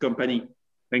and good company.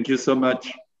 Thank you so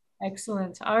much.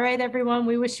 Excellent. All right, everyone.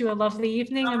 We wish you a lovely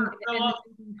evening.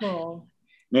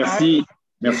 Merci. Right.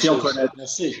 Merci, Antoinette.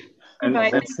 Merci. And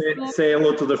say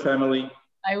hello to the family.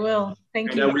 I will.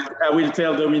 Thank you. I will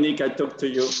tell Dominique I talked to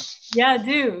you. Yeah,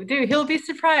 do. He'll be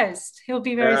surprised. He'll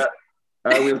be very surprised.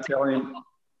 I will tell him.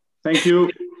 Thank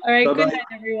you. All right. Bye-bye. Good night,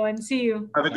 everyone. See you. Have a good